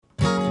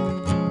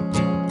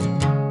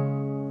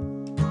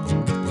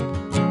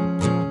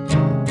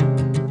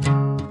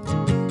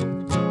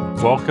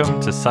Welcome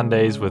to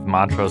Sundays with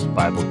Montrose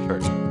Bible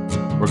Church.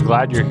 We're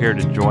glad you're here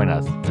to join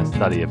us in a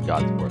study of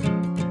God's Word.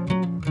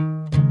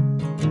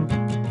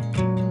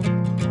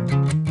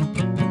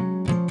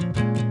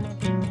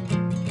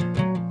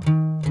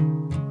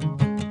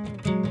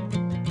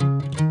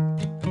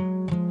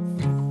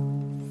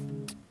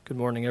 Good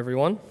morning,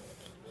 everyone.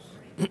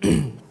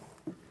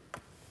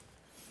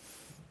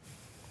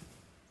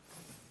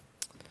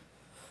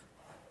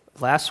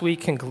 Last week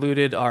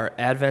concluded our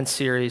Advent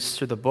series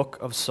through the book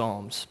of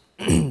Psalms.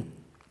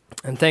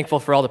 I'm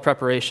thankful for all the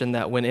preparation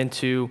that went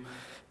into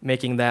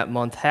making that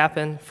month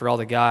happen, for all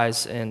the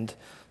guys and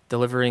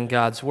delivering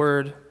God's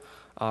word,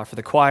 for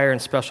the choir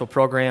and special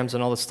programs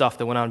and all the stuff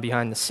that went on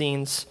behind the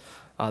scenes.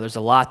 There's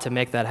a lot to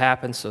make that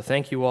happen, so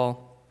thank you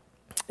all.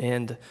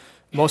 And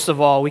most of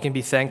all, we can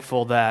be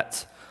thankful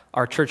that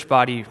our church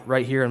body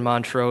right here in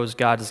Montrose,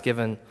 God has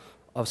given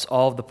us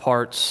all of the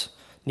parts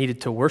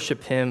needed to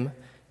worship Him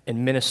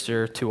and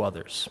minister to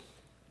others.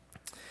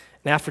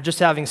 And after just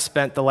having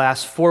spent the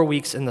last 4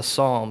 weeks in the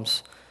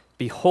Psalms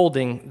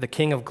beholding the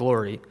King of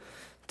Glory,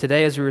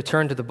 today as we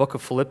return to the book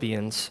of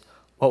Philippians,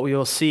 what we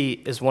will see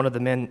is one of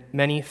the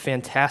many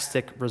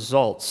fantastic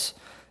results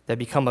that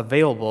become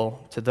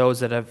available to those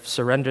that have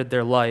surrendered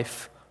their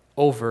life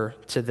over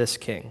to this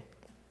King.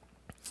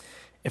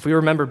 If we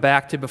remember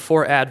back to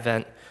before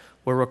Advent,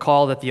 we'll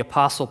recall that the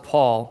Apostle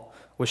Paul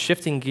was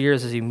shifting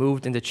gears as he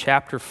moved into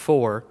chapter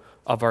 4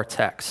 of our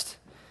text.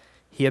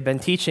 He had been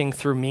teaching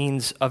through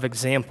means of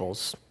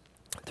examples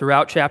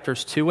throughout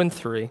chapters 2 and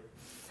 3,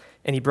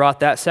 and he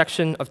brought that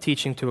section of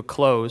teaching to a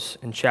close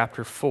in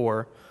chapter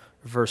 4,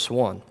 verse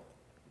 1.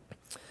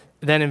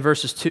 Then in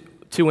verses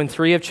 2 and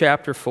 3 of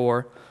chapter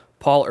 4,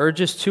 Paul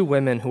urges two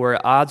women who are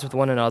at odds with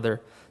one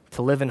another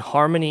to live in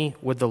harmony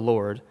with the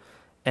Lord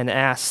and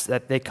asks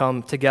that they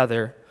come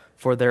together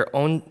for their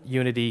own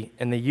unity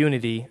and the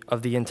unity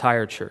of the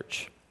entire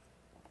church.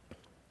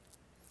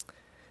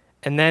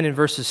 And then in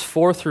verses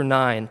 4 through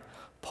 9,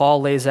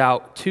 Paul lays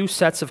out two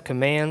sets of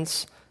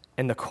commands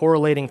and the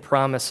correlating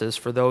promises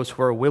for those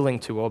who are willing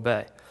to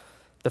obey.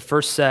 The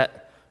first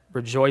set,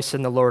 rejoice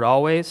in the Lord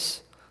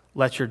always,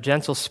 let your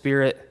gentle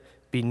spirit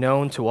be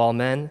known to all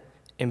men,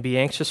 and be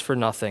anxious for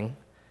nothing,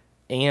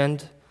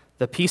 and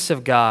the peace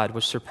of God,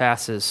 which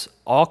surpasses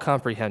all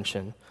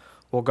comprehension,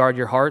 will guard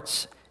your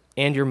hearts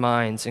and your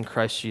minds in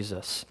Christ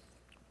Jesus.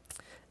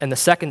 And the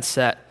second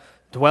set,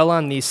 dwell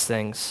on these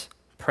things,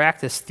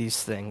 practice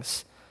these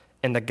things,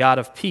 and the God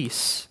of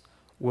peace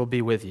will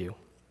be with you.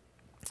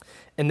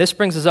 And this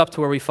brings us up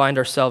to where we find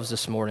ourselves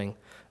this morning,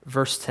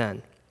 verse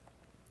 10.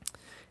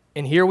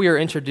 And here we are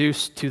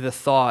introduced to the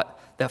thought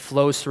that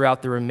flows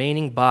throughout the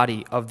remaining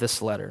body of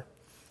this letter.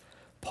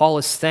 Paul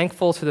is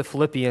thankful to the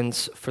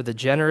Philippians for the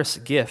generous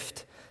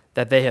gift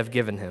that they have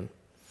given him.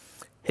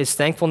 His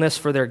thankfulness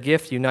for their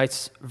gift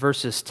unites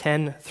verses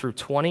 10 through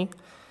 20,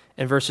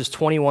 and verses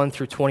 21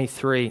 through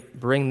 23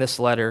 bring this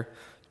letter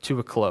to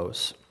a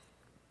close.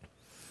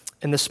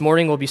 And this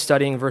morning we'll be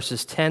studying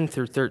verses 10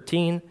 through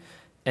 13,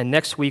 and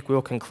next week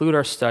we'll conclude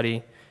our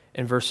study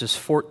in verses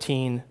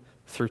 14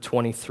 through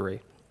 23.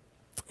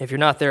 If you're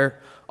not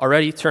there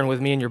already, turn with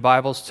me in your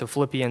Bibles to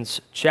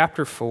Philippians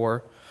chapter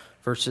 4,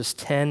 verses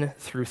 10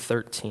 through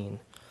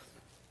 13.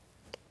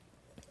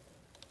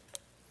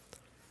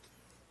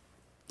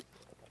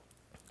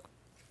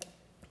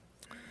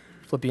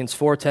 Philippians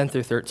 4, 10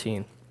 through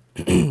 13.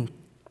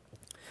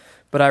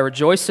 But I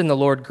rejoice in the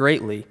Lord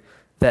greatly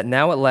that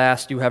now at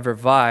last you have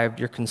revived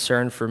your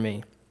concern for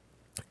me.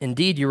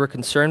 Indeed, you were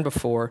concerned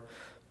before,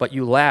 but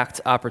you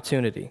lacked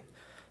opportunity.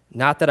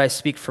 Not that I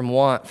speak from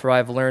want, for I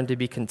have learned to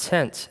be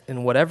content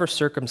in whatever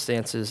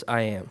circumstances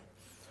I am.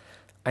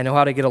 I know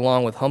how to get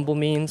along with humble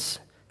means,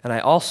 and I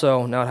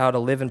also know how to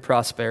live in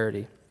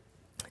prosperity.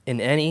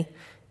 In any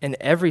and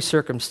every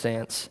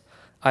circumstance,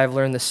 I have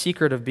learned the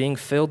secret of being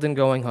filled and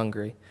going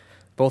hungry,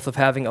 both of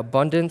having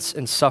abundance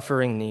and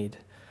suffering need.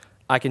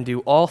 I can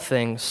do all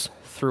things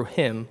through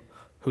Him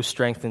who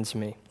strengthens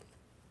me.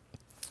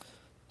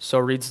 So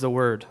reads the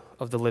word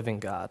of the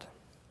living God.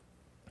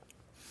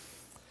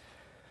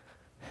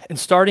 And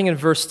starting in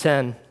verse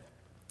 10,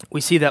 we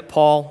see that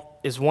Paul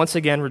is once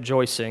again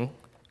rejoicing,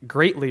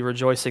 greatly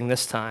rejoicing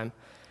this time,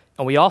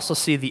 and we also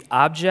see the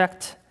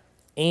object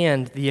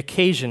and the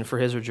occasion for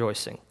his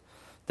rejoicing.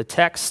 The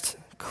text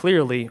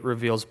clearly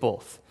reveals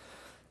both.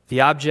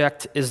 The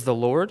object is the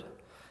Lord,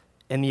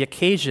 and the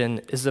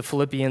occasion is the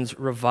Philippians'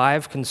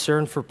 revived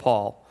concern for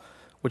Paul,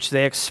 which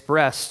they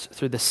expressed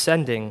through the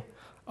sending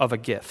of a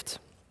gift.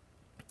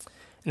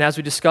 And as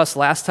we discussed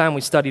last time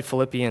we studied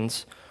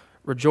Philippians,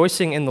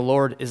 rejoicing in the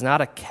Lord is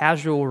not a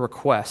casual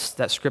request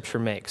that Scripture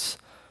makes,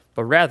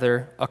 but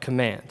rather a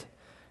command.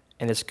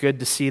 And it's good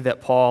to see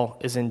that Paul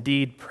is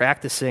indeed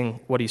practicing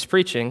what he's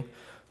preaching,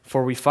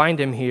 for we find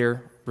him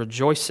here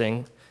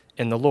rejoicing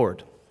in the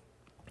Lord.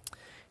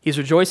 He's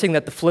rejoicing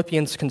that the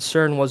Philippians'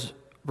 concern was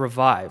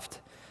revived,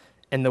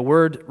 and the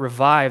word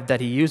revived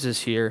that he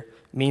uses here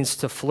means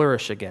to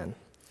flourish again.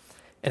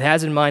 It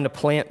has in mind a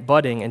plant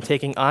budding and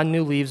taking on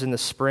new leaves in the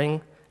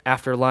spring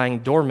after lying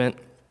dormant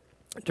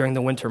during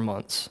the winter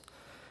months.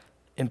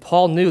 And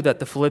Paul knew that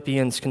the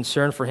Philippians'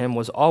 concern for him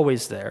was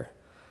always there.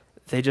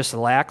 They just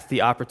lacked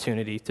the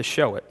opportunity to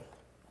show it.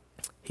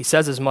 He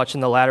says as much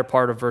in the latter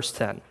part of verse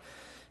 10.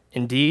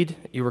 Indeed,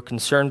 you were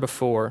concerned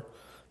before,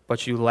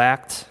 but you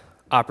lacked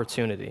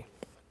opportunity.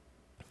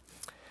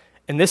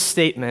 And this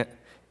statement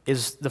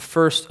is the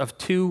first of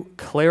two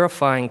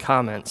clarifying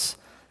comments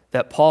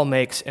that Paul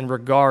makes in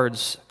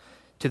regards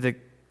to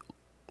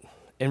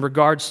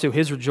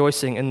his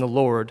rejoicing in the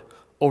Lord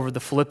over the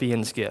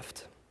Philippians'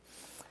 gift.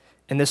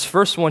 And this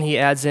first one he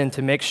adds in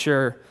to make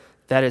sure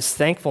that his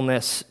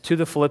thankfulness to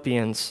the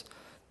Philippians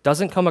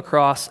doesn't come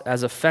across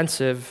as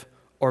offensive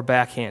or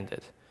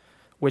backhanded,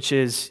 which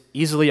is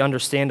easily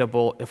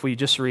understandable if we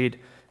just read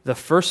the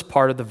first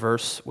part of the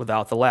verse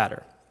without the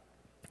latter.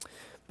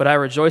 But I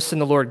rejoice in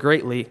the Lord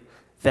greatly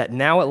that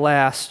now at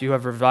last you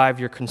have revived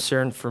your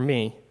concern for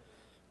me,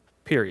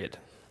 period.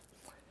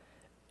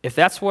 If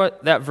that's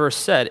what that verse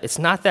said, it's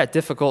not that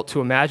difficult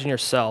to imagine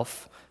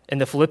yourself in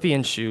the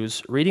Philippian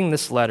shoes reading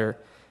this letter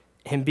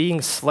and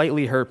being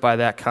slightly hurt by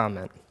that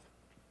comment.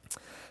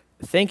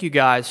 Thank you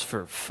guys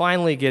for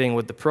finally getting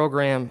with the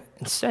program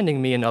and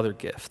sending me another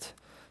gift.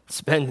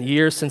 It's been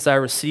years since I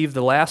received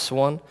the last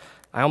one.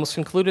 I almost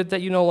concluded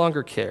that you no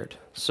longer cared.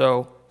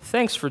 So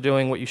thanks for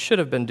doing what you should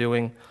have been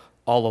doing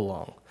all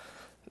along.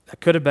 That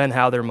could have been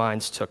how their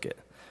minds took it.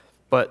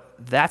 But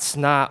that's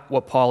not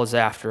what Paul is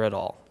after at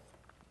all.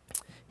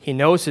 He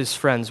knows his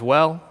friends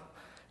well,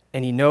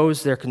 and he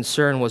knows their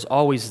concern was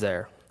always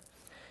there.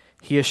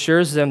 He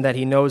assures them that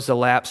he knows the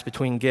lapse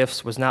between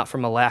gifts was not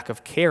from a lack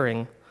of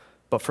caring,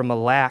 but from a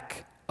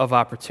lack of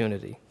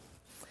opportunity.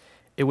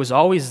 It was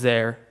always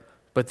there,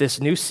 but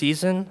this new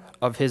season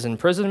of his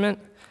imprisonment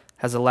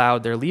has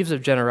allowed their leaves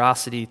of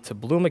generosity to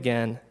bloom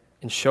again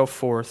and show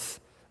forth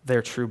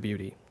their true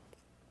beauty.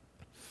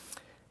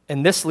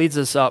 And this leads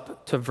us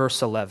up to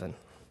verse 11,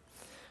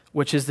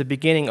 which is the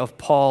beginning of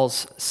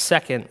Paul's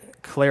second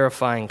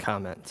clarifying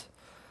comment.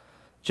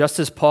 Just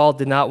as Paul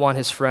did not want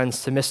his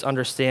friends to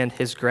misunderstand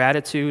his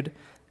gratitude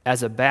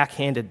as a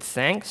backhanded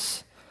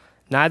thanks,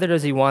 neither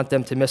does he want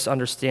them to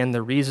misunderstand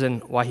the reason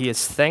why he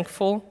is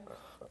thankful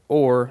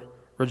or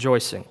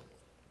rejoicing.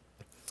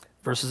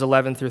 Verses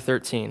 11 through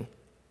 13.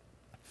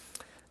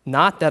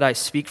 Not that I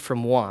speak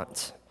from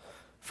want,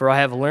 for I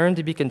have learned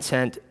to be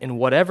content in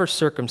whatever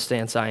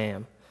circumstance I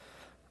am.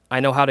 I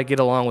know how to get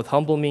along with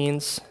humble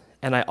means,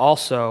 and I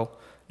also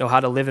know how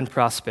to live in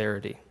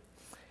prosperity.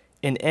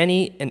 In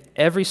any and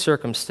every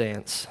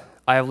circumstance,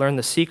 I have learned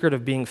the secret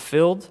of being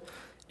filled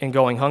and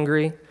going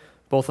hungry,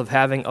 both of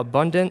having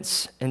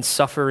abundance and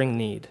suffering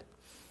need.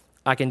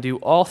 I can do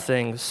all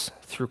things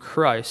through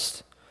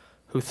Christ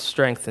who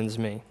strengthens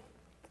me.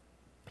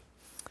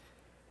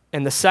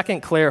 And the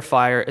second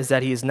clarifier is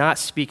that he is not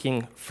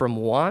speaking from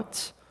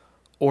want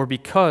or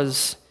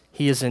because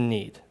he is in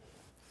need.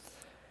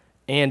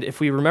 And if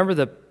we remember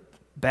the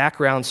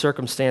background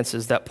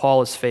circumstances that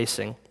Paul is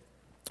facing,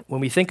 when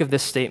we think of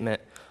this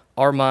statement,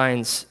 our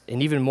minds,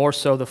 and even more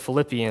so the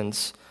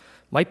Philippians,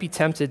 might be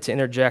tempted to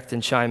interject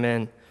and chime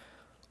in,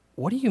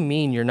 what do you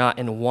mean you're not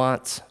in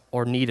want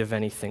or need of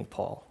anything,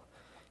 Paul?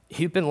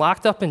 You've been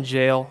locked up in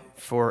jail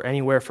for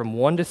anywhere from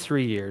 1 to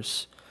 3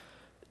 years,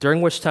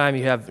 during which time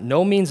you have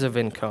no means of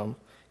income.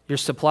 Your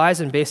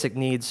supplies and basic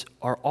needs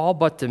are all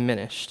but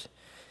diminished.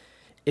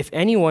 If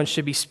anyone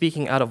should be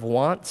speaking out of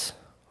want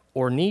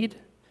or need,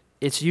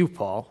 it's you,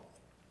 Paul.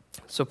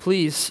 So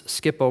please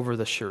skip over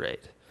the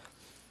charade.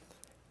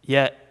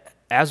 Yet,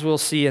 as we'll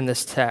see in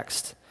this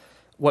text,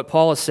 what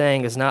Paul is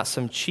saying is not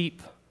some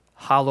cheap,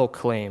 hollow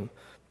claim,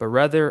 but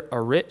rather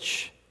a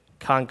rich,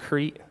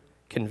 concrete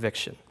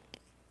conviction.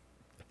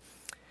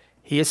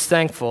 He is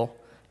thankful,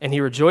 and he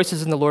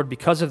rejoices in the Lord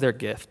because of their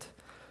gift,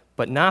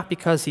 but not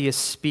because he is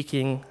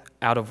speaking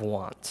out of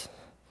want.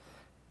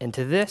 And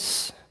to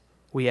this,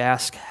 we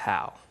ask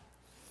how.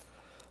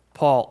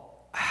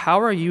 Paul, how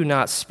are you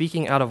not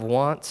speaking out of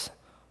want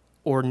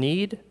or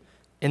need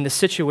in the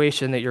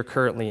situation that you're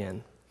currently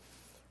in?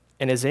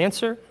 And his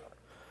answer,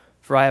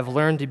 for I have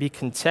learned to be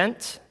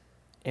content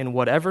in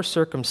whatever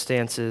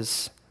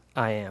circumstances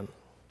I am.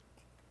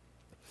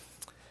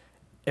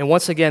 And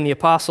once again, the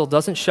apostle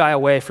doesn't shy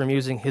away from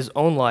using his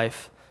own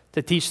life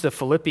to teach the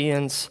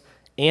Philippians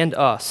and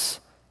us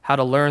how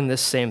to learn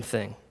this same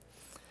thing.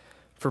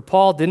 For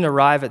Paul didn't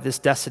arrive at this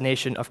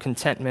destination of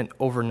contentment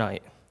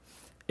overnight.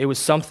 It was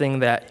something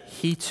that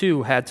he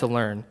too had to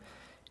learn,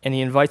 and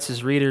he invites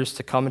his readers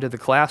to come into the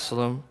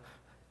classroom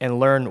and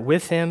learn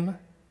with him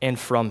and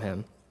from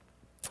him.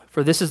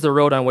 For this is the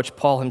road on which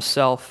Paul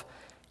himself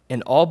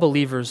and all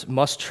believers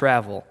must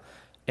travel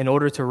in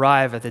order to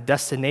arrive at the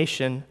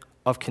destination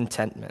of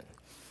contentment.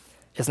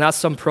 It's not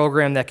some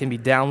program that can be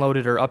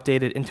downloaded or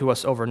updated into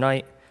us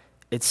overnight.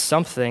 It's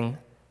something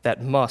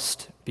that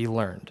must be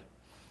learned.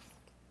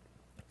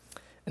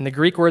 And the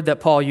Greek word that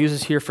Paul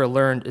uses here for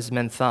learned is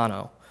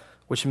menthano,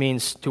 which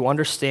means to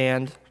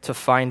understand, to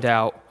find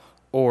out,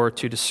 or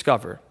to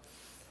discover.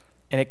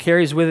 And it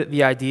carries with it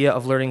the idea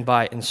of learning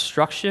by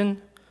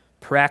instruction,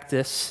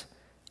 practice,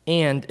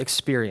 and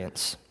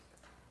experience.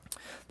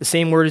 The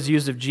same word is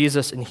used of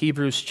Jesus in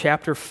Hebrews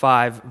chapter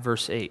 5,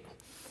 verse 8.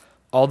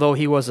 Although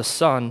he was a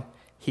son,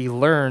 he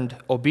learned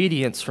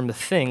obedience from the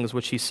things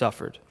which he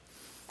suffered.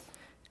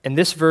 And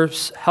this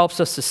verse helps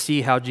us to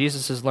see how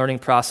Jesus' learning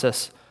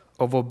process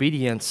of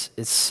obedience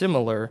is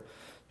similar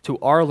to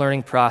our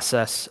learning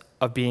process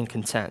of being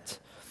content.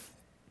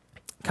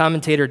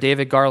 Commentator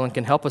David Garland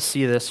can help us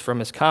see this from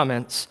his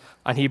comments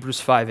on Hebrews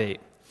 5:8.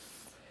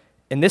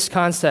 In this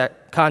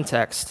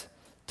context,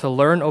 to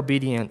learn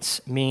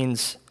obedience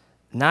means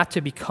not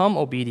to become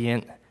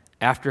obedient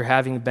after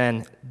having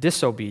been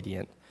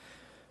disobedient,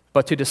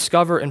 but to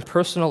discover in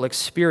personal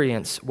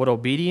experience what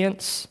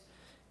obedience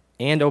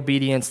and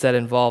obedience that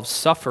involves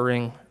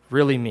suffering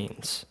really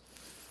means.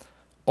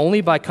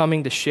 Only by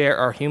coming to share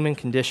our human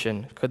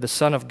condition could the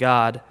Son of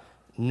God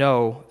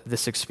know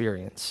this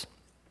experience.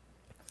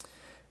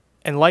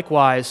 And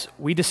likewise,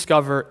 we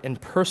discover in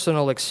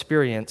personal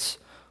experience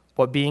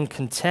what being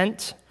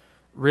content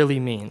really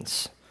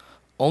means.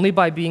 Only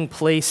by being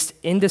placed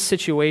into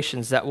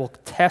situations that will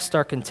test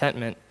our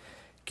contentment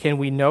can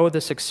we know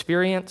this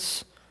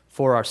experience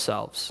for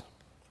ourselves.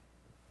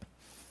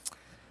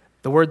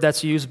 The word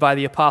that's used by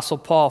the Apostle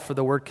Paul for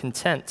the word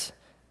content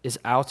is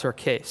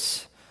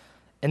autarkes.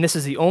 And this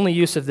is the only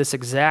use of this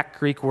exact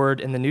Greek word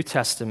in the New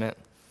Testament,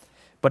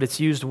 but it's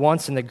used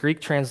once in the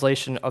Greek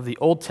translation of the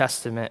Old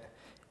Testament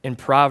in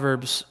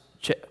Proverbs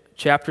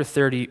chapter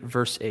 30,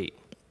 verse 8,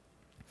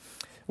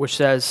 which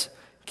says,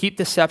 "Keep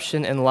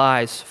deception and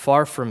lies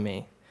far from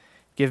me.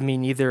 Give me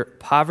neither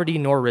poverty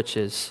nor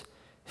riches.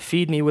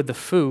 Feed me with the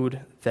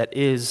food that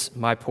is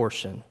my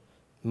portion,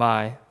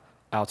 my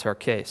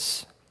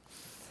autarkes."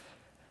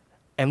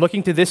 And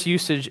looking to this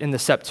usage in the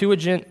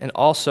Septuagint and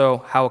also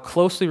how a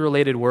closely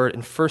related word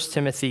in 1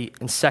 Timothy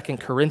and 2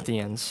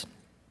 Corinthians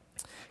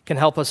can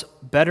help us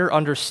better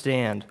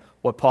understand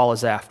what Paul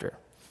is after.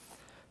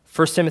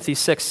 1 Timothy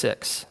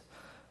 6:6,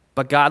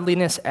 "But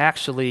godliness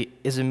actually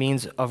is a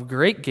means of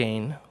great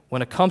gain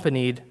when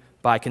accompanied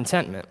by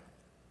contentment."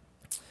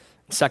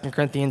 2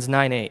 Corinthians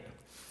 9:8,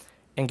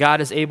 "And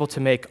God is able to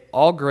make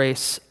all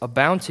grace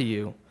abound to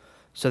you,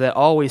 so that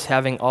always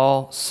having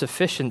all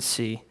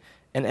sufficiency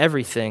in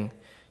everything,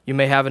 you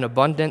may have an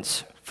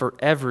abundance for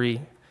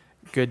every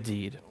good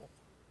deed."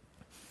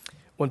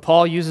 When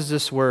Paul uses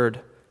this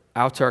word,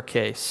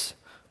 autarkes,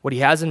 what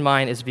he has in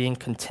mind is being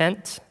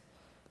content,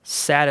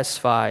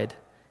 satisfied,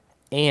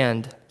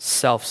 and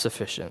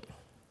self-sufficient.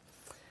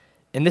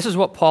 And this is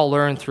what Paul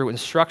learned through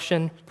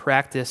instruction,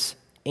 practice,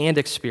 and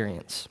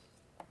experience.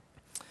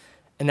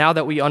 And now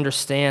that we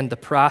understand the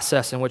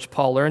process in which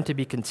Paul learned to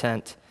be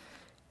content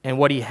and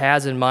what he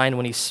has in mind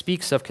when he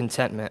speaks of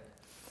contentment,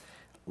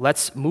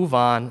 let's move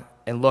on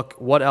and look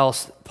what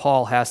else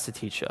Paul has to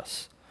teach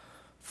us.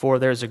 For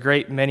there's a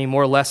great many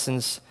more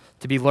lessons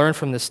to be learned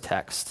from this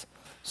text.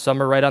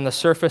 Some are right on the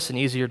surface and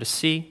easier to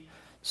see.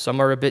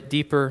 Some are a bit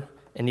deeper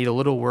and need a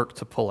little work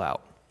to pull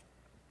out.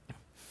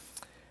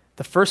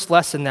 The first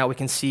lesson that we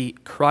can see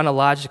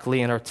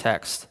chronologically in our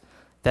text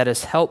that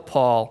has helped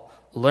Paul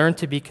learn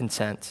to be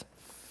content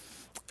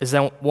is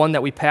that one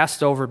that we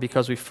passed over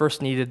because we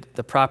first needed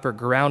the proper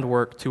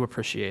groundwork to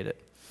appreciate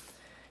it.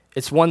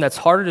 It's one that's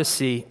harder to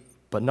see,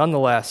 but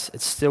nonetheless,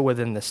 it's still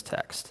within this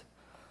text.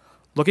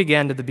 Look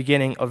again to the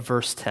beginning of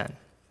verse 10.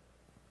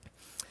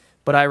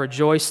 "But I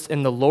rejoiced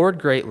in the Lord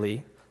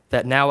greatly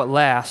that now at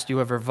last you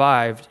have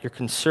revived your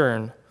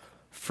concern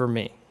for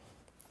me."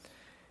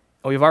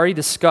 And we've already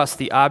discussed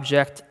the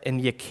object and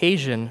the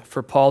occasion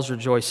for Paul's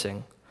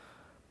rejoicing,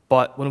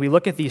 but when we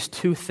look at these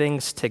two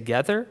things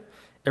together,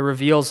 it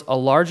reveals a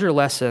larger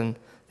lesson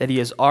that he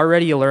has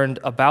already learned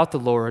about the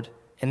Lord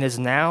and is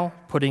now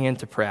putting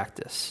into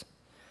practice.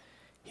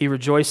 He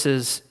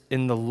rejoices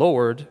in the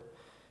Lord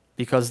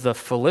because the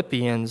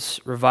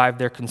Philippians revived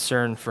their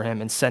concern for him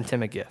and sent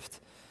him a gift.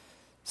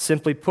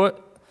 Simply put,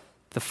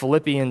 the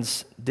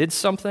Philippians did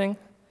something,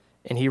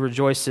 and he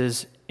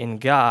rejoices in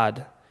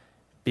God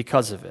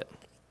because of it.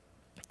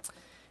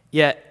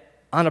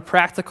 Yet, on a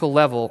practical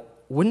level,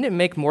 wouldn't it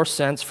make more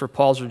sense for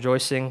Paul's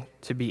rejoicing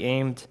to be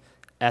aimed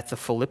at the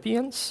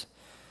Philippians?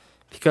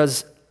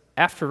 Because,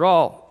 after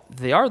all,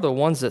 they are the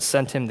ones that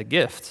sent him the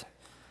gift.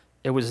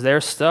 It was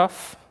their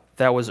stuff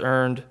that was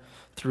earned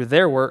through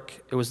their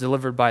work. It was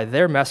delivered by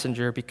their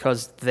messenger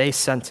because they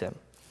sent him.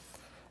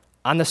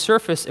 On the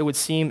surface, it would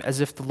seem as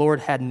if the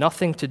Lord had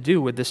nothing to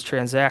do with this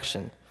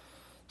transaction.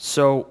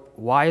 So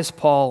why is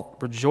Paul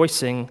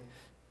rejoicing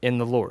in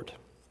the Lord?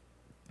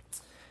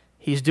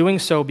 He's doing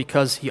so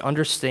because he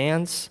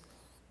understands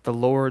the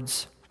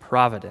Lord's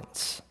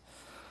providence.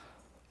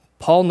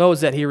 Paul knows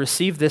that he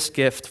received this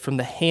gift from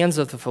the hands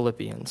of the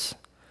Philippians,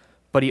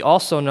 but he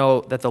also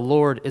knows that the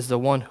Lord is the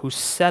one who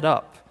set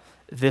up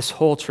this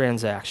whole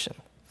transaction.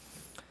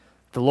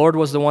 The Lord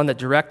was the one that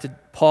directed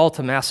Paul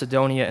to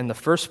Macedonia in the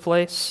first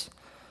place.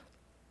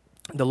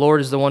 The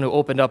Lord is the one who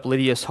opened up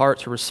Lydia's heart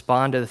to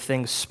respond to the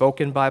things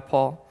spoken by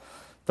Paul.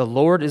 The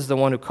Lord is the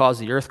one who caused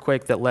the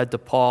earthquake that led to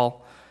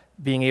Paul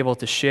being able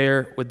to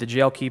share with the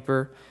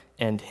jailkeeper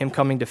and him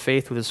coming to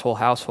faith with his whole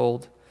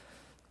household.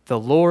 The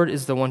Lord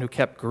is the one who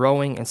kept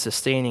growing and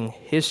sustaining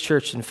his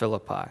church in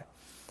Philippi.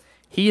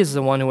 He is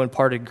the one who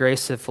imparted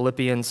grace to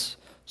Philippians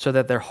so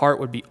that their heart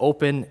would be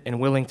open and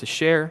willing to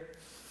share.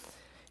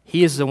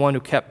 He is the one who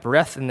kept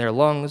breath in their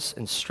lungs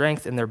and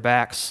strength in their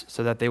backs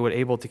so that they would be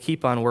able to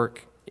keep on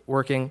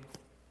working.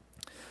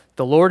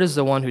 The Lord is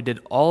the one who did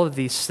all of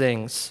these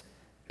things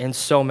and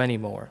so many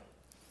more.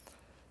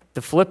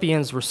 The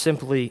Philippians were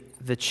simply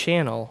the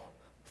channel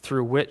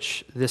through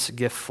which this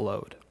gift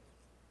flowed.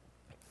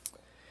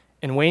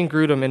 And Wayne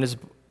Grudem, in his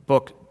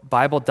book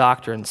Bible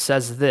Doctrine,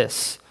 says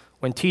this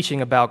when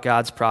teaching about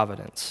God's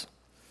providence.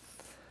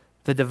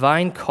 The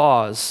divine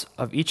cause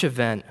of each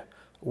event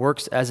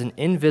works as an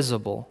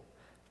invisible,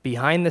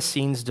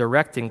 behind-the-scenes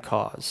directing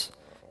cause,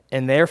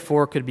 and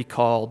therefore could be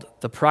called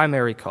the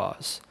primary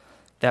cause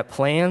that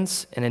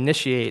plans and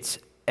initiates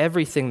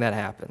everything that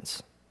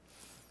happens.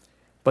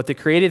 But the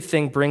created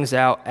thing brings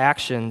out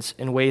actions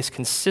in ways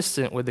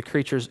consistent with the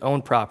creature's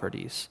own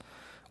properties,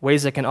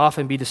 ways that can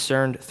often be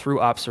discerned through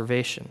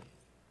observation.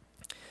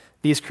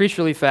 These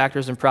creaturely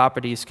factors and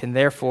properties can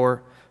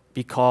therefore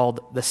be called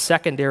the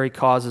secondary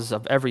causes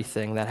of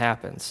everything that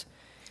happens,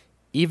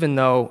 even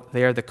though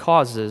they are the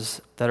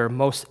causes that are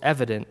most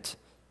evident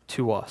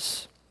to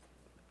us.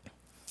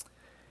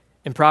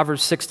 And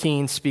Proverbs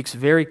 16 speaks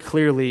very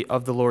clearly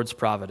of the Lord's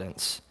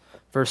providence.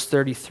 Verse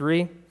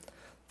 33,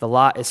 the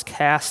lot is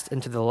cast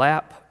into the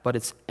lap, but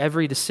its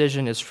every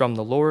decision is from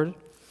the Lord.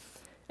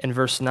 And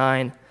verse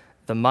 9,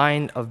 the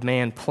mind of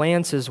man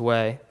plans his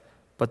way,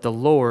 but the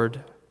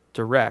Lord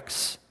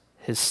directs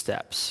his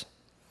steps.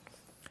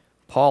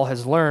 Paul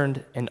has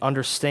learned and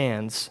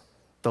understands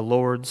the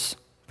Lord's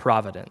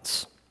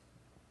providence.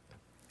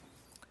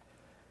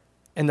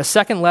 And the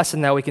second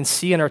lesson that we can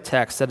see in our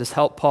text that has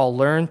helped Paul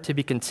learn to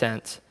be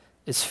content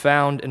is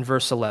found in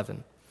verse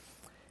 11.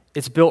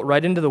 It's built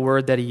right into the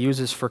word that he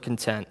uses for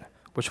content,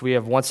 which we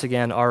have once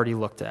again already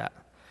looked at.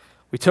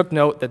 We took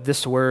note that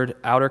this word,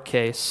 outer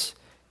case,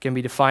 can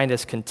be defined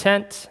as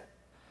content,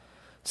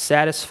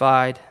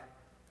 satisfied,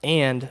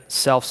 and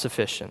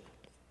self-sufficient.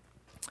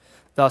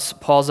 Thus,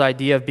 Paul's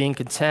idea of being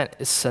content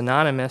is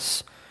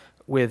synonymous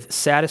with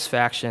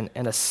satisfaction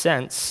and a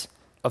sense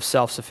of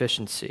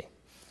self-sufficiency.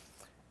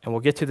 And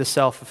we'll get to the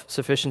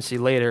self-sufficiency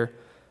later,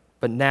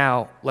 but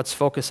now let's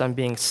focus on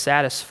being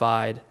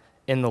satisfied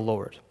in the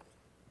Lord.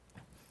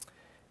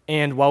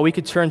 And while we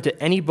could turn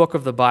to any book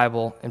of the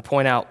Bible and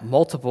point out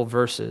multiple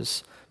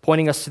verses,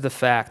 pointing us to the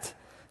fact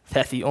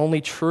that the only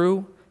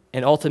true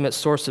and ultimate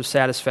source of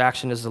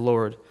satisfaction is the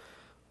Lord,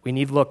 we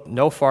need look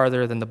no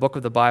farther than the book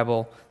of the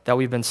Bible that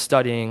we've been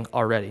studying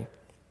already.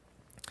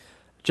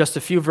 Just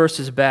a few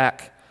verses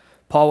back,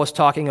 Paul was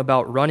talking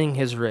about running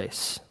his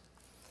race.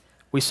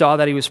 We saw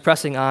that he was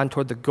pressing on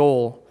toward the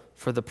goal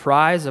for the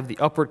prize of the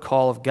upward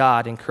call of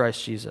God in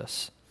Christ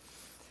Jesus.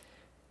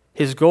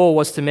 His goal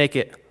was to make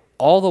it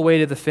all the way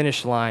to the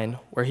finish line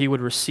where he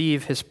would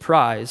receive his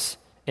prize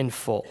in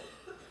full.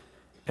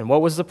 And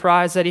what was the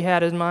prize that he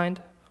had in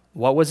mind?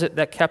 What was it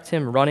that kept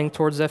him running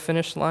towards that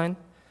finish line?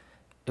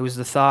 It was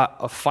the thought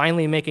of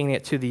finally making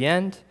it to the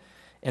end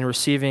and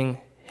receiving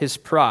his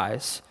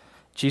prize,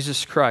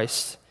 Jesus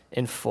Christ,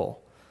 in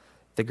full.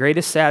 The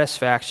greatest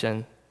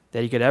satisfaction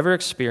that he could ever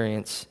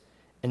experience,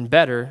 and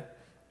better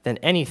than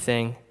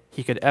anything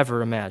he could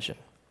ever imagine.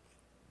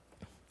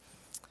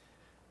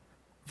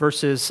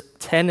 Verses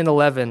 10 and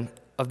 11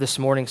 of this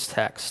morning's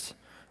text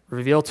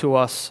reveal to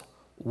us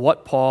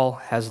what Paul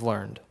has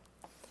learned.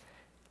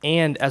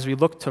 And as we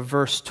look to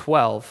verse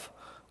 12,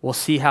 we'll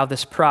see how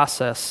this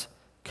process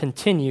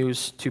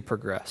continues to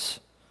progress.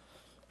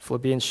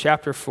 Philippians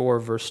chapter 4,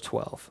 verse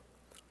 12.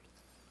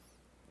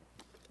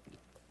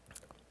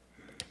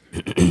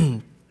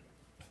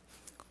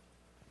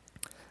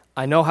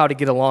 I know how to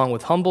get along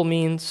with humble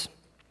means,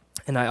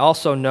 and I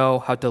also know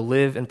how to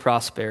live in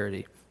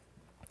prosperity.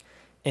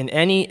 In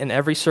any and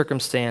every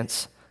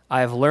circumstance,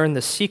 I have learned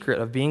the secret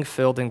of being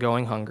filled and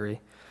going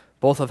hungry,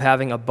 both of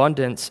having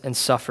abundance and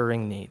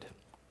suffering need.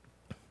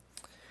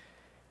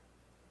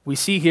 We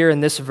see here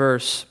in this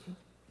verse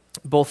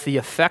both the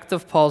effect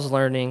of Paul's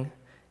learning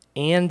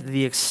and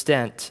the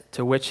extent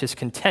to which his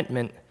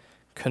contentment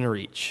can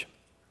reach.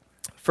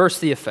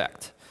 First, the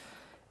effect.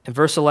 In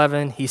verse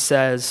 11, he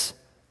says,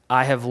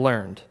 I have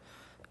learned.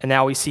 And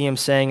now we see him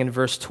saying in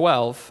verse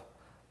 12,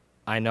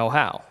 I know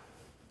how.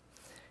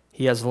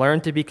 He has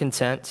learned to be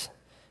content,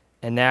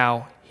 and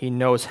now he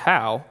knows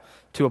how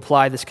to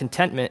apply this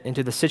contentment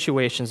into the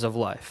situations of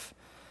life.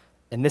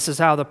 And this is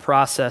how the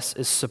process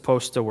is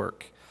supposed to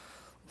work.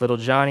 Little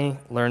Johnny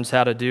learns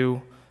how to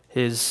do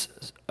his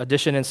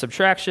addition and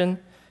subtraction,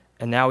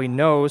 and now he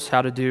knows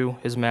how to do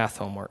his math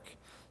homework.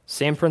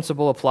 Same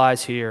principle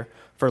applies here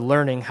for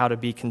learning how to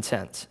be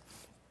content.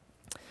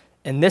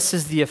 And this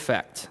is the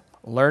effect,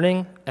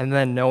 learning and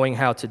then knowing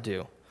how to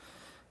do.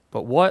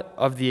 But what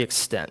of the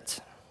extent?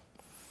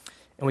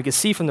 And we can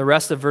see from the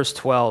rest of verse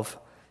 12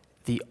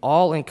 the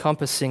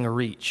all-encompassing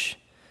reach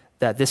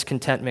that this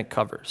contentment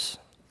covers.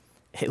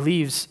 It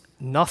leaves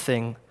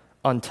nothing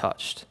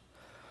untouched.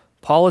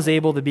 Paul is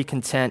able to be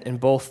content in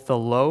both the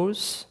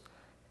lows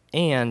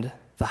and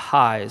the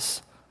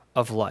highs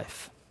of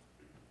life.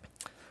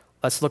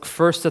 Let's look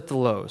first at the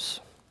lows.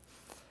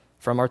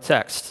 From our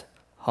text,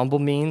 humble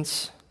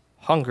means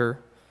hunger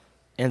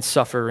and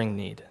suffering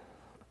need.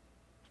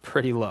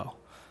 Pretty low.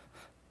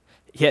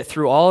 Yet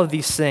through all of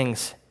these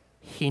things,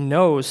 he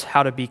knows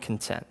how to be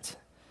content.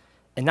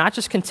 And not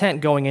just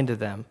content going into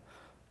them,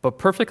 but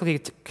perfectly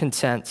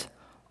content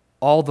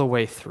all the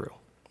way through.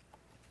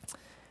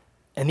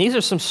 And these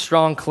are some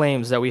strong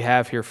claims that we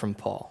have here from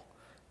Paul.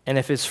 And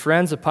if his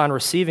friends, upon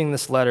receiving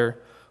this letter,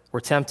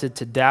 were tempted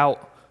to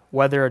doubt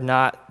whether or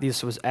not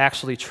this was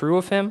actually true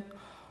of him,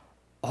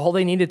 all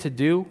they needed to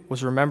do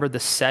was remember the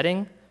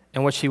setting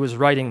in which he was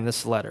writing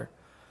this letter.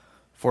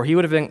 For he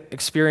would have been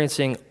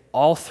experiencing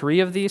all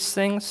three of these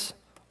things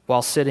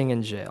while sitting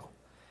in jail.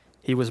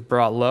 He was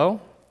brought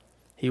low,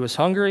 he was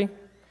hungry,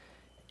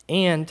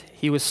 and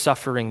he was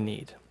suffering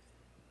need.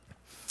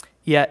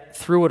 Yet,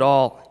 through it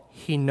all,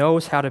 he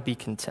knows how to be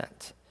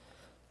content.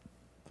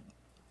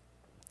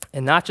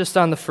 And not just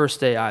on the first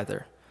day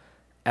either.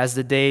 As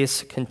the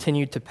days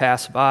continued to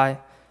pass by,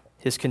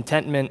 his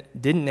contentment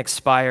didn't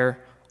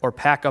expire or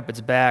pack up its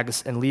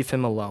bags and leave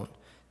him alone.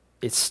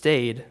 It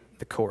stayed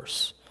the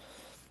course.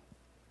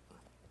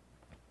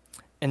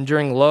 And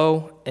during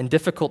low and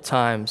difficult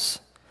times,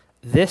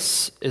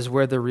 this is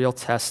where the real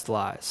test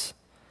lies.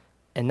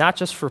 And not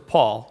just for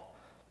Paul,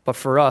 but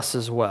for us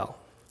as well.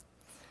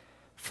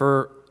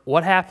 For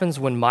what happens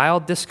when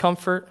mild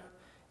discomfort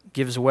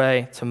gives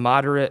way to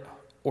moderate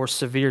or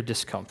severe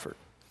discomfort?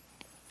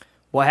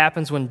 What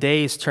happens when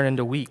days turn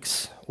into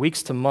weeks,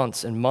 weeks to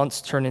months, and months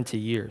turn into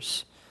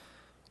years?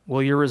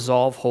 Will your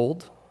resolve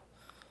hold?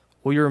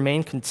 Will you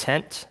remain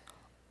content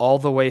all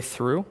the way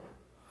through?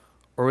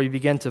 Or will you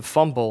begin to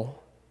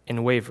fumble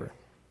and waver?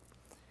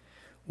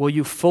 Will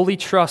you fully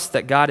trust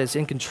that God is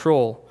in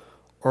control,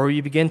 or will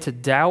you begin to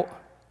doubt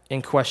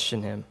and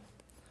question him?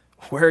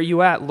 Where are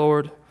you at,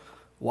 Lord?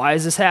 Why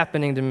is this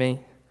happening to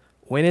me?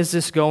 When is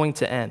this going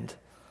to end?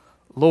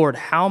 Lord,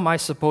 how am I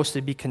supposed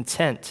to be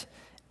content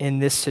in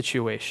this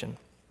situation?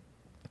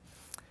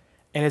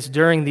 And it's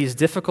during these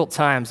difficult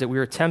times that we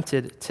are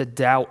tempted to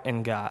doubt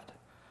in God.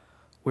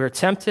 We are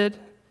tempted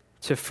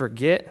to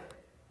forget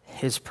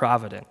his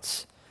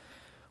providence.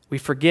 We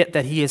forget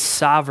that he is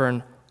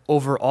sovereign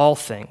over all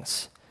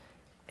things.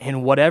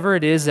 And whatever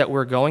it is that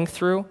we're going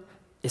through,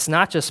 it's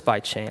not just by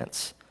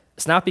chance.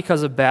 It's not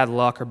because of bad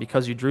luck or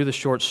because you drew the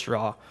short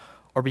straw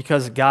or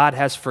because God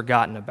has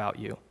forgotten about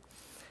you.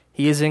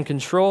 He is in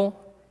control,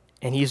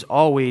 and he's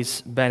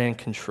always been in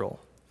control.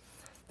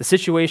 The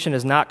situation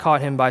has not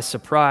caught him by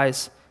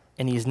surprise,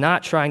 and he's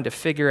not trying to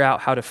figure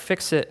out how to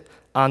fix it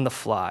on the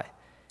fly.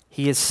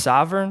 He is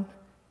sovereign,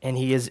 and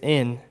he is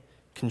in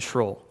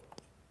control.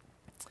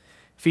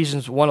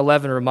 Ephesians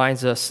 1:11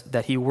 reminds us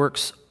that he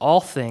works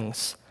all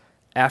things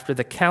after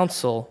the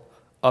counsel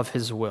of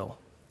his will.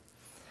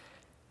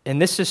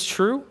 And this is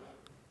true,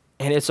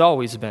 and it's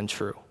always been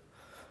true.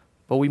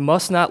 But we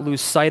must not lose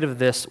sight of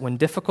this when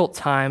difficult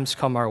times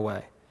come our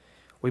way.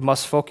 We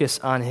must focus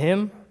on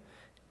him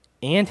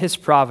and his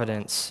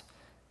providence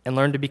and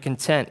learn to be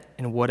content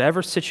in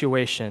whatever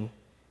situation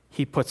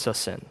he puts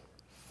us in.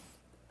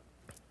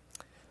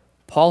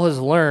 Paul has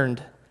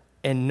learned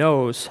and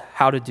knows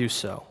how to do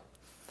so.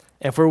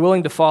 And if we're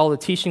willing to follow the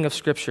teaching of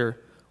Scripture,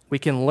 we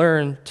can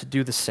learn to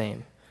do the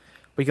same.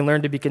 We can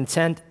learn to be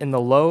content in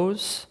the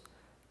lows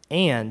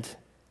and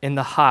in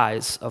the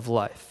highs of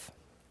life.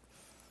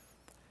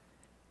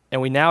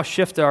 And we now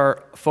shift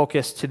our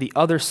focus to the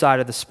other side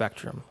of the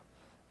spectrum,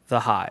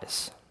 the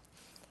highs.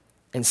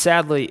 And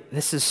sadly,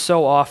 this is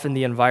so often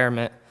the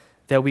environment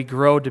that we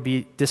grow to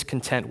be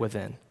discontent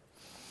within.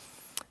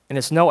 And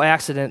it's no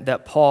accident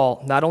that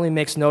Paul not only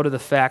makes note of the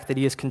fact that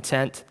he is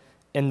content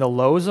in the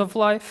lows of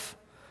life,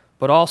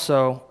 but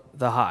also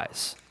the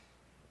highs.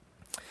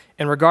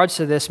 In regards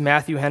to this,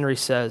 Matthew Henry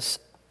says,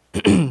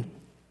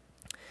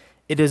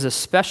 "It is a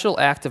special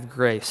act of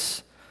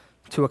grace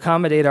to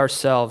accommodate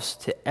ourselves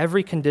to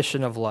every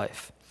condition of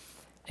life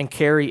and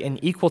carry an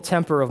equal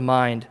temper of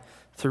mind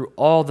through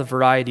all the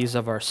varieties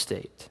of our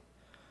state.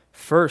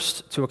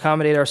 First, to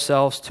accommodate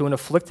ourselves to an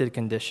afflicted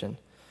condition,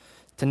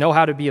 to know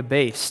how to be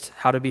abased,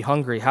 how to be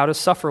hungry, how to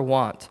suffer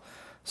want,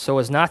 so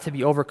as not to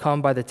be overcome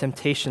by the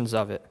temptations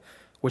of it,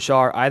 which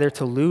are either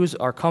to lose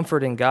our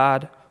comfort in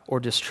God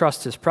or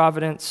distrust his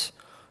providence,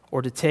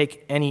 or to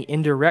take any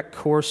indirect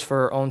course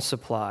for our own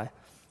supply.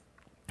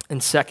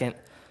 And second,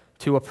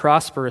 to a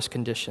prosperous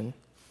condition,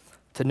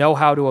 to know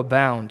how to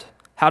abound,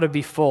 how to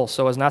be full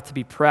so as not to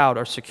be proud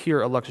or secure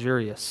or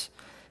luxurious.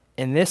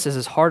 And this is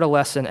as hard a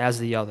lesson as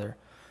the other,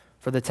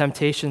 for the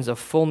temptations of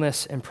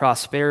fullness and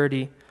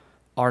prosperity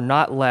are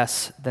not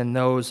less than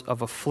those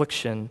of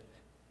affliction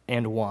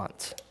and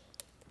want."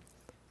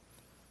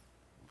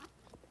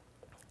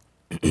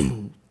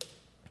 And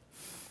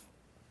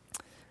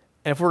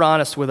if we're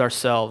honest with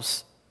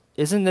ourselves,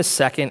 isn't this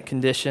second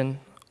condition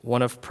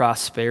one of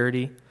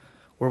prosperity,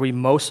 where we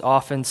most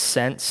often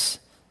sense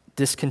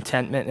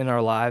discontentment in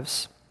our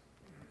lives?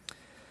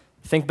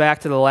 Think back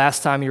to the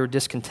last time you were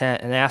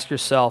discontent and ask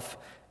yourself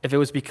if it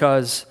was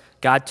because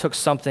God took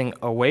something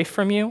away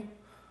from you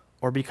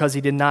or because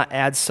he did not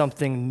add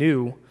something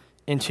new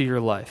into your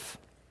life.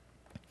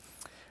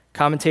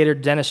 Commentator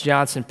Dennis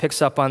Johnson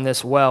picks up on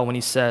this well when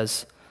he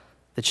says,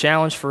 "The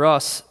challenge for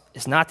us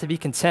is not to be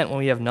content when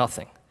we have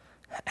nothing.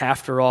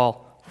 After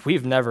all,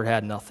 we've never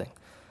had nothing.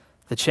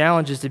 The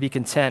challenge is to be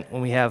content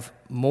when we have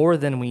more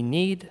than we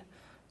need,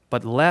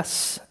 but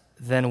less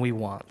than we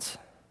want."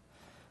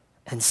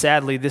 And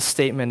sadly, this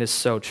statement is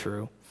so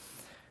true.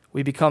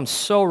 We become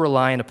so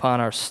reliant upon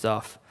our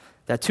stuff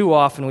that too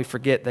often we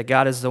forget that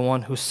God is the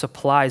one who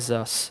supplies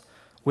us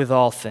with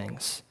all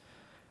things.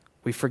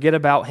 We forget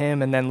about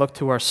him and then look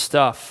to our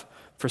stuff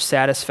for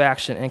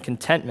satisfaction and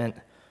contentment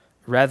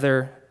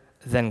rather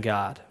than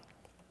God.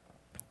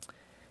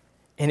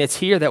 And it's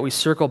here that we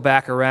circle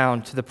back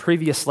around to the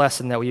previous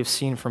lesson that we have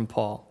seen from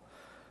Paul.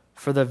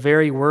 For the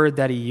very word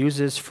that he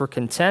uses for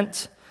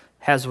content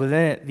has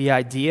within it the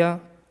idea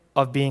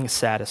of being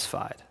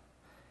satisfied.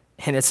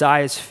 And its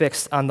eye is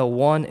fixed on the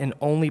one and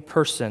only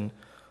person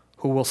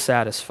who will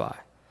satisfy.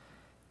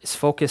 It's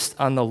focused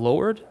on the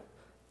Lord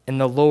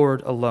and the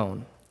Lord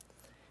alone.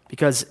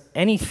 Because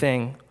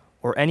anything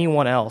or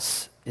anyone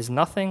else is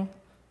nothing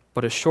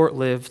but a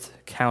short-lived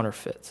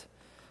counterfeit.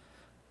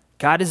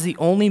 God is the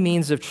only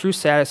means of true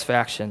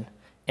satisfaction,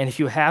 and if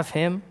you have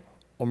him,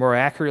 or more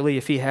accurately,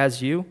 if he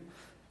has you,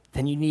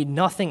 then you need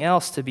nothing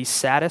else to be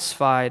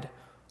satisfied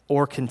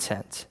or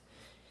content.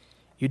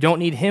 You don't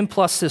need him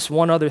plus this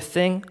one other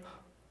thing.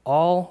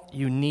 All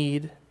you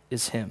need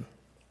is him.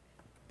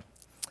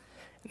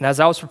 And as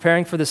I was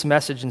preparing for this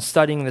message and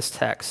studying this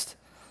text,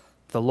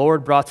 the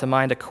Lord brought to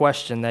mind a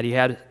question that he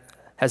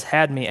has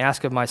had me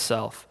ask of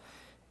myself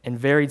in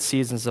varied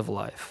seasons of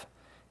life.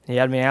 He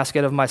had me ask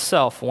it of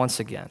myself once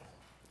again.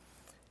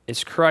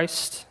 Is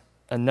Christ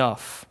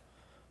enough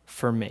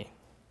for me?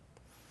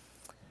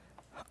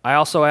 I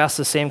also ask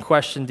the same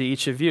question to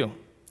each of you.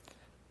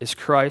 Is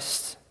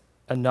Christ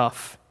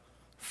enough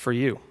for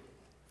you?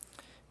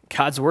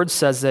 God's word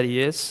says that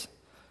he is.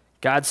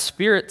 God's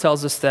Spirit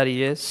tells us that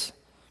he is.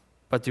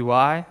 But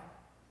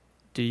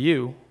do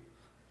you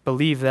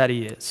believe that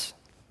he is?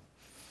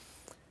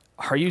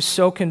 Are you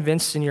so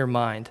convinced in your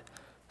mind,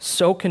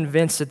 so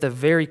convinced at the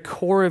very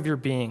core of your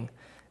being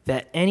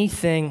that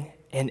anything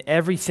and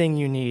everything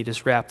you need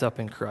is wrapped up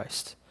in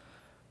Christ?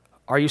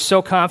 Are you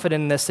so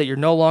confident in this that you're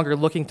no longer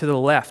looking to the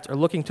left or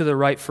looking to the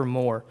right for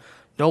more,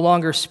 no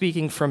longer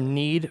speaking from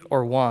need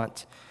or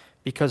want,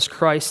 because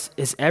Christ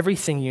is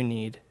everything you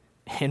need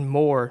and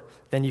more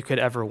than you could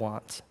ever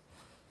want?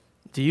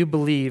 Do you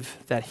believe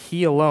that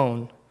he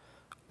alone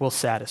will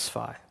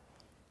satisfy?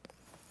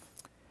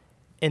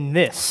 And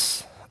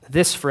this,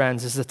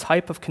 friends, is the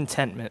type of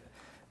contentment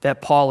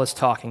that Paul is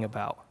talking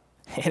about,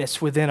 and it's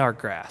within our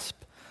grasp.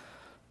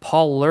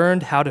 Paul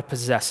learned how to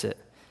possess it,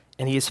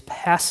 and he is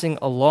passing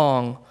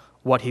along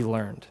what he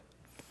learned.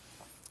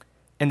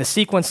 And the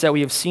sequence that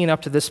we have seen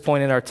up to this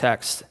point in our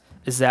text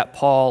is that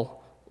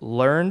Paul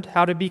learned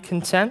how to be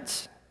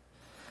content,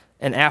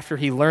 and after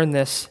he learned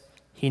this,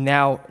 he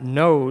now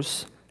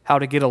knows how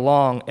to get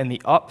along in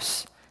the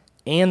ups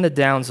and the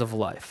downs of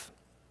life.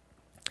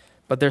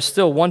 But there's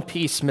still one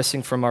piece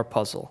missing from our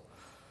puzzle.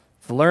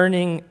 The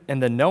learning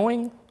and the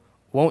knowing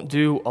won't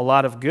do a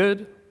lot of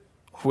good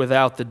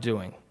without the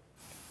doing.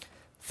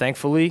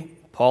 Thankfully,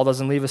 Paul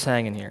doesn't leave us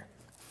hanging here.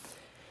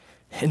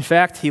 In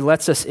fact, he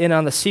lets us in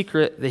on the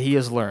secret that he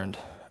has learned.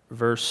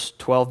 Verse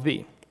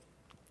 12b.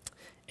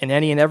 In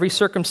any and every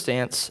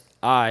circumstance,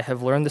 I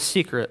have learned the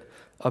secret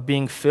of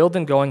being filled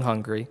and going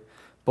hungry,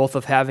 both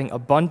of having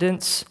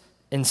abundance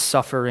and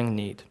suffering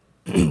need.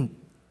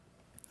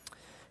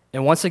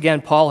 And once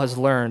again, Paul has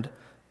learned,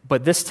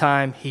 but this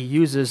time he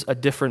uses a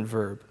different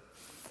verb.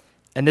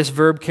 And this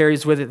verb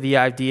carries with it the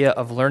idea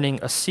of learning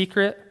a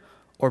secret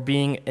or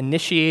being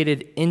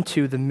initiated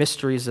into the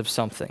mysteries of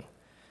something.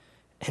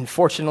 And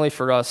fortunately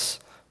for us,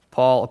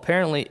 Paul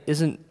apparently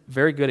isn't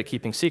very good at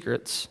keeping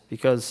secrets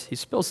because he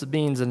spills the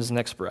beans in his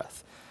next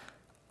breath.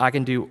 I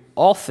can do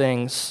all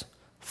things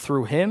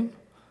through him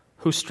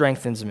who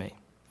strengthens me.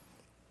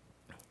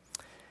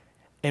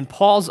 And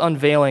Paul's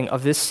unveiling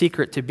of this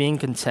secret to being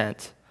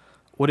content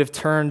would have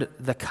turned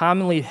the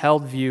commonly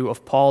held view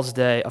of Paul's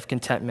day of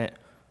contentment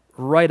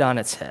right on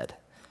its head.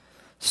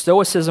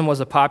 Stoicism was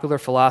a popular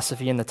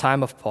philosophy in the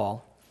time of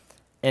Paul,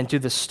 and to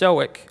the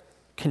Stoic,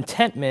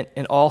 contentment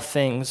in all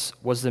things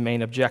was the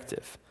main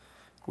objective,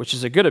 which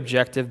is a good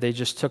objective. They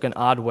just took an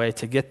odd way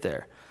to get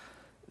there.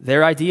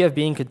 Their idea of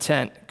being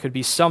content could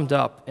be summed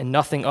up in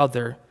nothing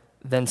other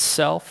than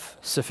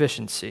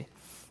self-sufficiency.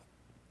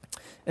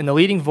 And the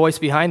leading voice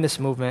behind this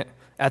movement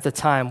at the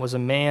time was a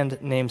man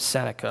named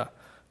Seneca,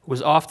 who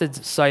was often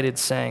cited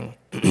saying,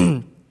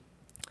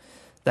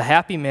 "The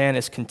happy man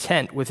is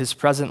content with his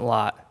present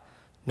lot,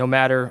 no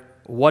matter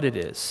what it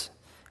is,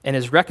 and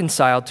is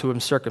reconciled to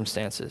his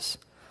circumstances.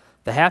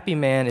 The happy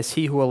man is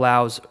he who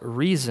allows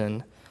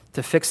reason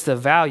to fix the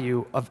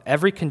value of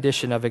every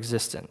condition of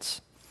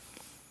existence."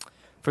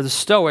 For the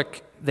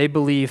Stoic, they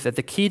believed that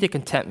the key to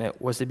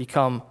contentment was to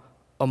become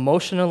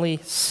emotionally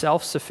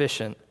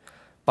self-sufficient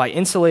by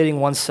insulating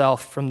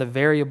oneself from the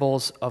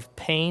variables of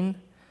pain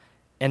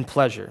and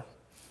pleasure.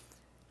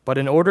 But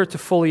in order to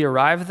fully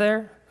arrive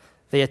there,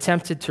 they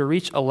attempted to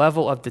reach a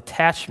level of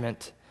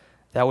detachment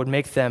that would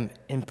make them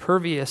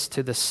impervious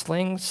to the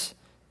slings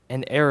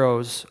and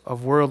arrows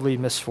of worldly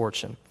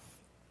misfortune.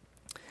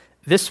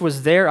 This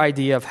was their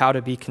idea of how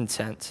to be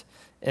content,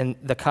 and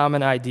the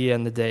common idea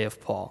in the day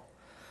of Paul: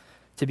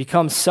 to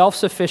become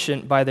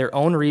self-sufficient by their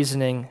own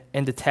reasoning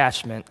and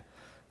detachment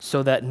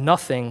so that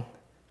nothing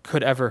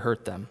could ever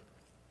hurt them.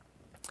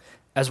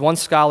 As one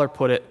scholar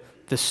put it,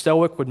 the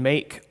Stoic would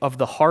make of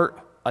the heart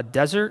a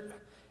desert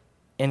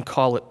and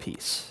call it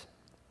peace.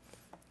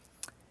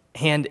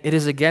 And it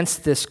is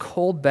against this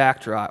cold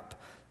backdrop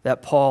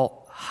that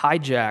Paul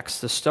hijacks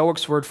the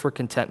Stoics' word for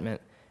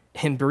contentment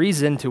and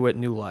breathes into it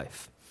new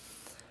life.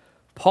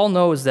 Paul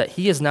knows that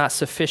he is not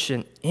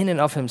sufficient in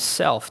and of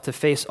himself to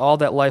face all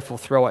that life will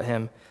throw at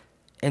him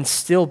and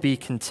still be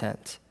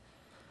content.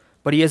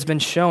 But he has been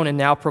shown and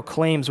now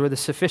proclaims where the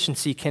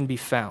sufficiency can be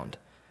found.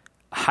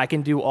 I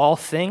can do all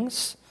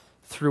things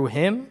through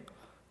him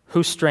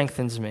who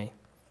strengthens me.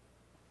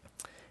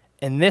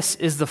 And this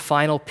is the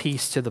final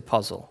piece to the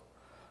puzzle.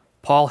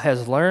 Paul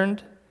has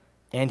learned,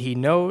 and he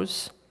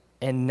knows,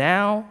 and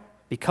now,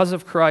 because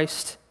of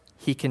Christ,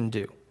 he can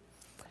do.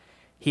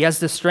 He has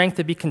the strength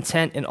to be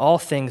content in all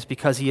things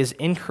because he is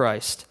in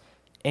Christ,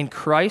 and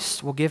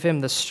Christ will give him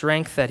the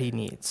strength that he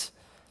needs.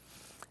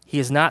 He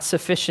is not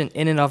sufficient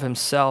in and of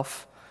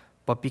himself,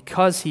 but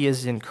because he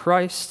is in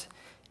Christ,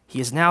 he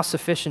is now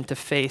sufficient to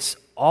face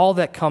all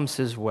that comes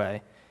his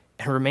way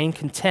and remain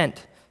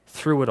content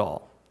through it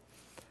all.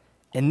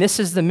 And this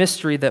is the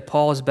mystery that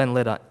Paul has been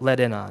let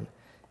in on.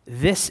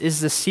 This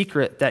is the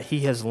secret that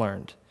he has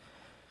learned.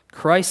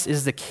 Christ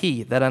is the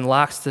key that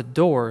unlocks the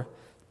door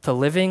to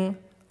living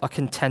a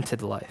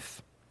contented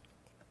life.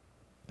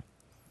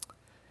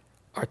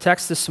 Our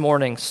text this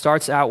morning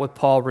starts out with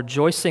Paul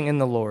rejoicing in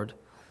the Lord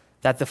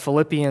that the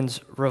Philippians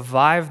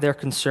revived their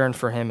concern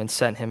for him and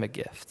sent him a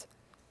gift.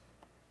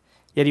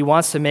 Yet he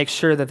wants to make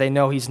sure that they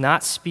know he's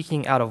not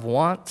speaking out of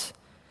want,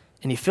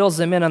 and he fills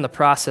them in on the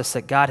process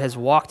that God has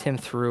walked him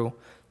through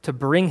to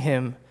bring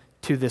him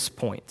to this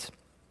point.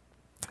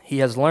 He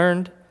has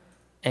learned,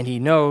 and he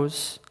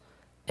knows,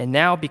 and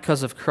now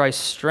because of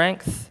Christ's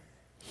strength,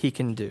 he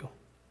can do.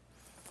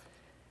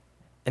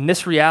 And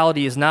this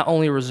reality is not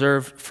only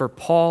reserved for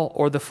Paul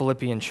or the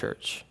Philippian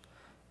church.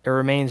 It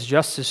remains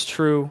just as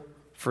true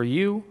for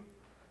you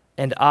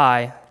and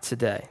I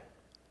today.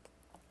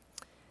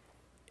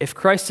 If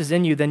Christ is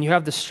in you, then you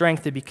have the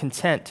strength to be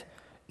content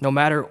no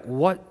matter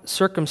what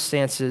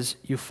circumstances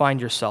you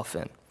find yourself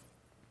in.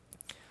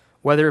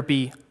 Whether it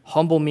be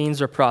humble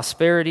means or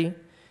prosperity,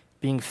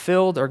 being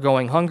filled or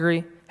going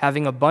hungry,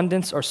 having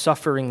abundance or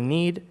suffering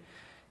need,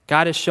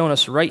 God has shown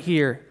us right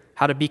here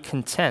how to be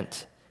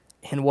content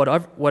in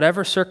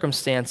whatever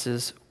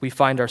circumstances we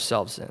find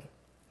ourselves in.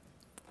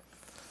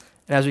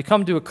 And as we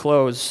come to a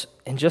close,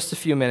 in just a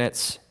few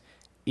minutes,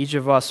 each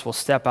of us will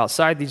step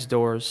outside these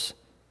doors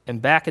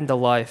and back into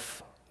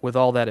life with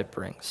all that it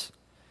brings.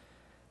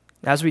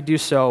 As we do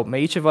so,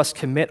 may each of us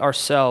commit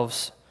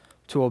ourselves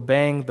to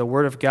obeying the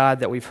word of God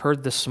that we've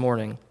heard this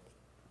morning,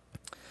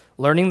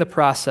 learning the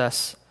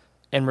process,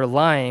 and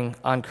relying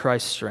on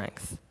Christ's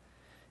strength.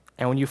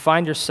 And when you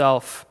find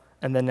yourself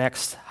in the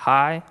next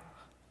high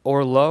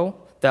or low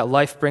that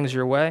life brings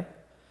your way,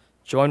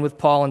 join with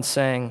Paul in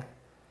saying,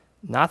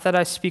 "Not that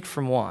I speak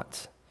from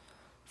want,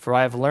 for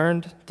I have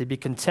learned to be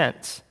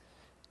content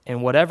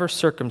in whatever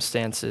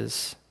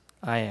circumstances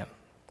I am."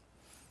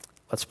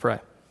 Let's pray.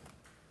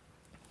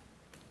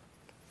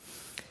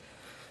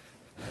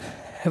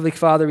 Heavenly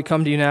Father, we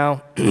come to you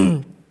now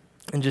and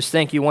just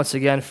thank you once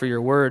again for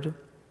your word,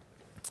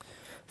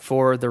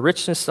 for the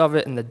richness of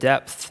it and the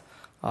depth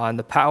and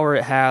the power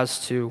it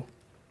has to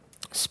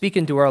speak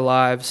into our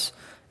lives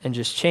and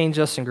just change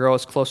us and grow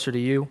us closer to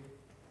you.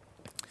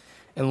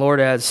 And Lord,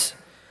 as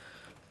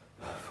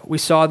we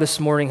saw this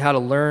morning how to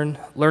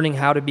learning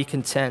how to be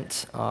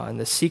content, and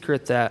the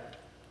secret that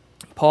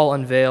Paul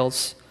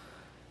unveils,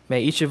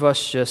 may each of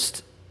us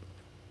just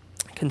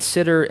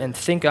consider and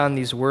think on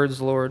these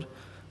words, Lord,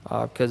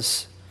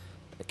 because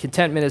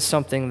contentment is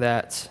something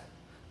that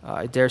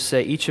I dare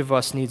say each of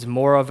us needs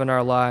more of in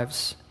our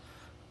lives.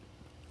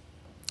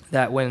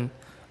 That when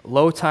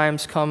low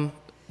times come,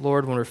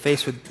 Lord, when we're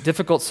faced with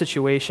difficult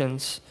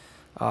situations,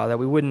 that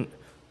we wouldn't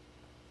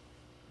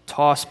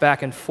toss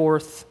back and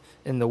forth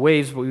in the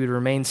waves, but we would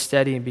remain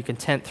steady and be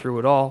content through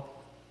it all.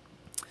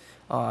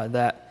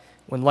 That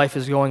when life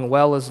is going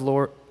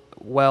Lord,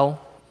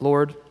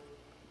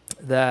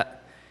 that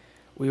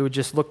we would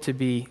just look to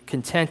be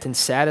content and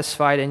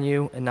satisfied in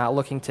you and not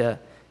looking to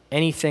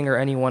anything or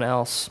anyone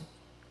else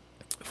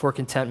for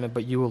contentment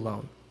but you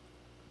alone.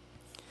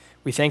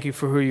 We thank you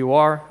for who you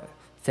are.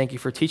 Thank you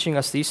for teaching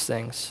us these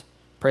things.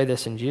 Pray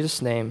this in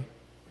Jesus' name.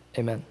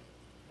 Amen.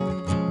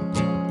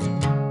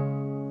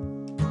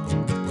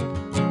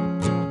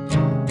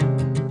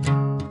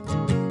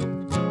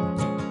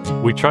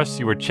 We trust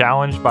you were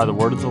challenged by the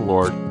word of the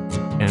Lord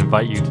and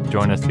invite you to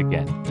join us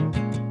again.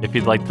 If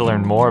you'd like to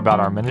learn more about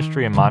our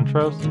ministry in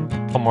Montrose,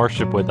 come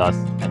worship with us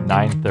at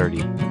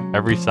 9:30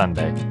 every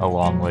Sunday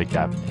along Lake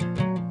Avenue.